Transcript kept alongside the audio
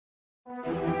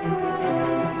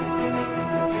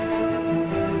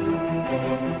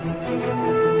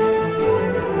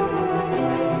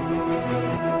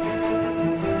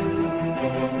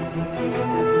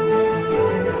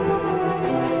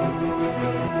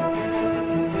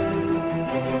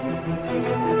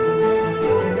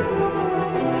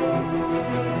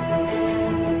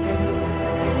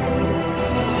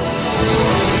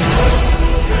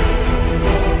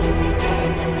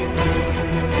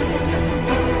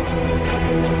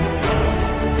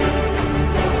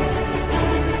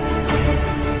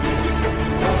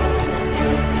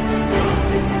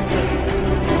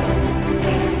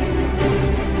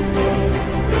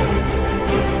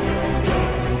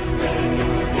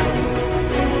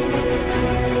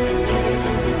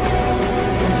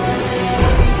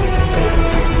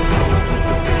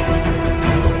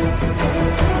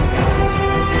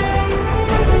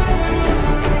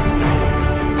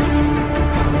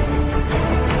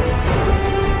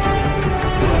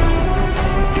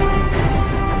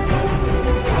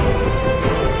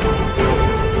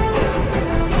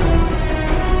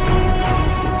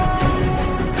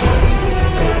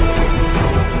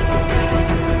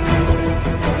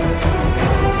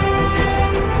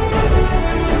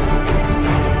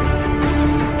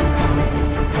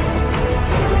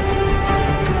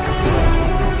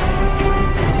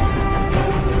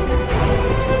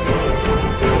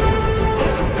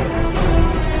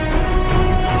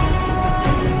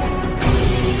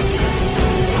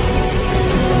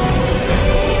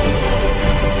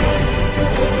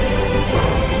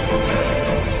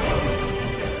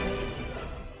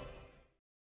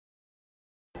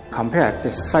compare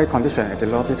the site condition at the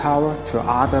Lotte Tower to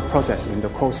other projects in the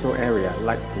coastal area,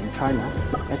 like in China,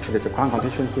 actually the ground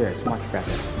condition here is much better.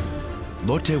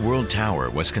 Lotte World Tower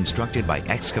was constructed by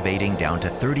excavating down to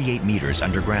 38 meters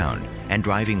underground and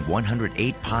driving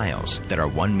 108 piles that are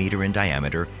 1 meter in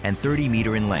diameter and 30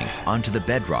 meter in length onto the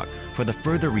bedrock for the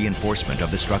further reinforcement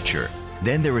of the structure.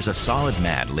 Then there is a solid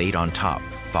mat laid on top,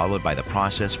 followed by the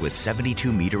process with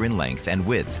 72 meter in length and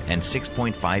width and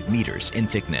 6.5 meters in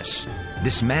thickness.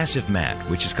 This massive mat,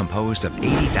 which is composed of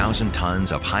 80,000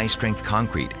 tons of high-strength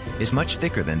concrete, is much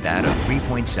thicker than that of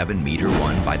 3.7 meter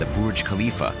one by the Burj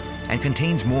Khalifa and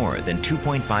contains more than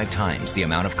 2.5 times the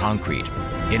amount of concrete.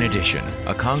 In addition,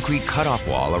 a concrete cutoff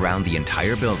wall around the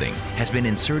entire building has been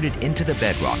inserted into the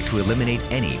bedrock to eliminate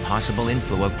any possible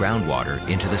inflow of groundwater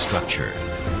into the structure.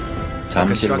 The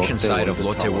construction site of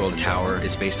Lotte World Tower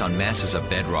is based on masses of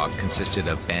bedrock consisted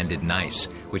of banded gneiss,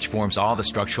 which forms all the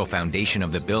structural foundation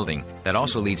of the building that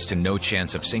also leads to no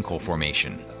chance of sinkhole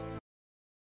formation.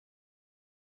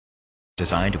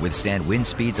 Designed to withstand wind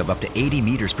speeds of up to 80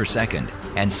 meters per second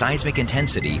and seismic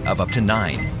intensity of up to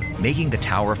 9, making the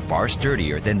tower far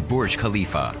sturdier than Burj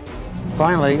Khalifa.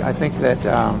 Finally, I think that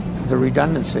the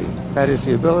redundancy, that is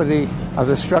the ability of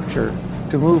the structure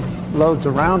to move loads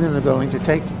around in the building to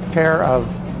take care of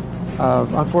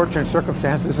unfortunate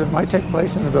circumstances that might take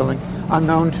place in the building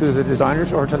unknown to the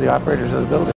designers or to the operators of the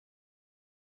building.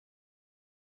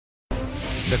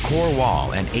 The core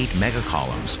wall and 8 mega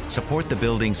columns support the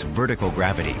building's vertical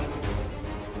gravity,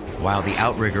 while the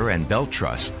outrigger and belt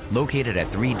truss, located at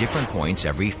 3 different points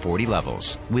every 40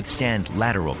 levels, withstand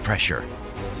lateral pressure.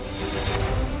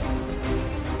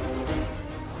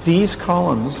 These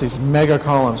columns, these mega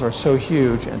columns, are so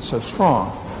huge and so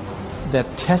strong that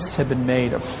tests have been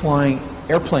made of flying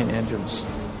airplane engines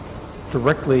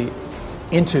directly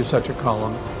into such a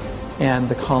column, and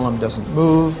the column doesn't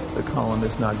move, the column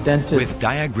is not dented. With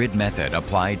diagrid method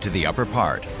applied to the upper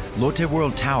part, Lotte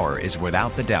World Tower is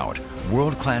without the doubt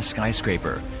world-class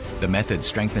skyscraper. The method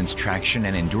strengthens traction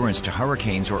and endurance to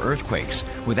hurricanes or earthquakes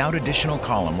without additional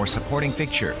column or supporting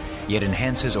fixture, yet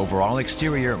enhances overall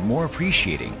exterior more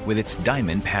appreciating with its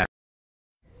diamond pattern.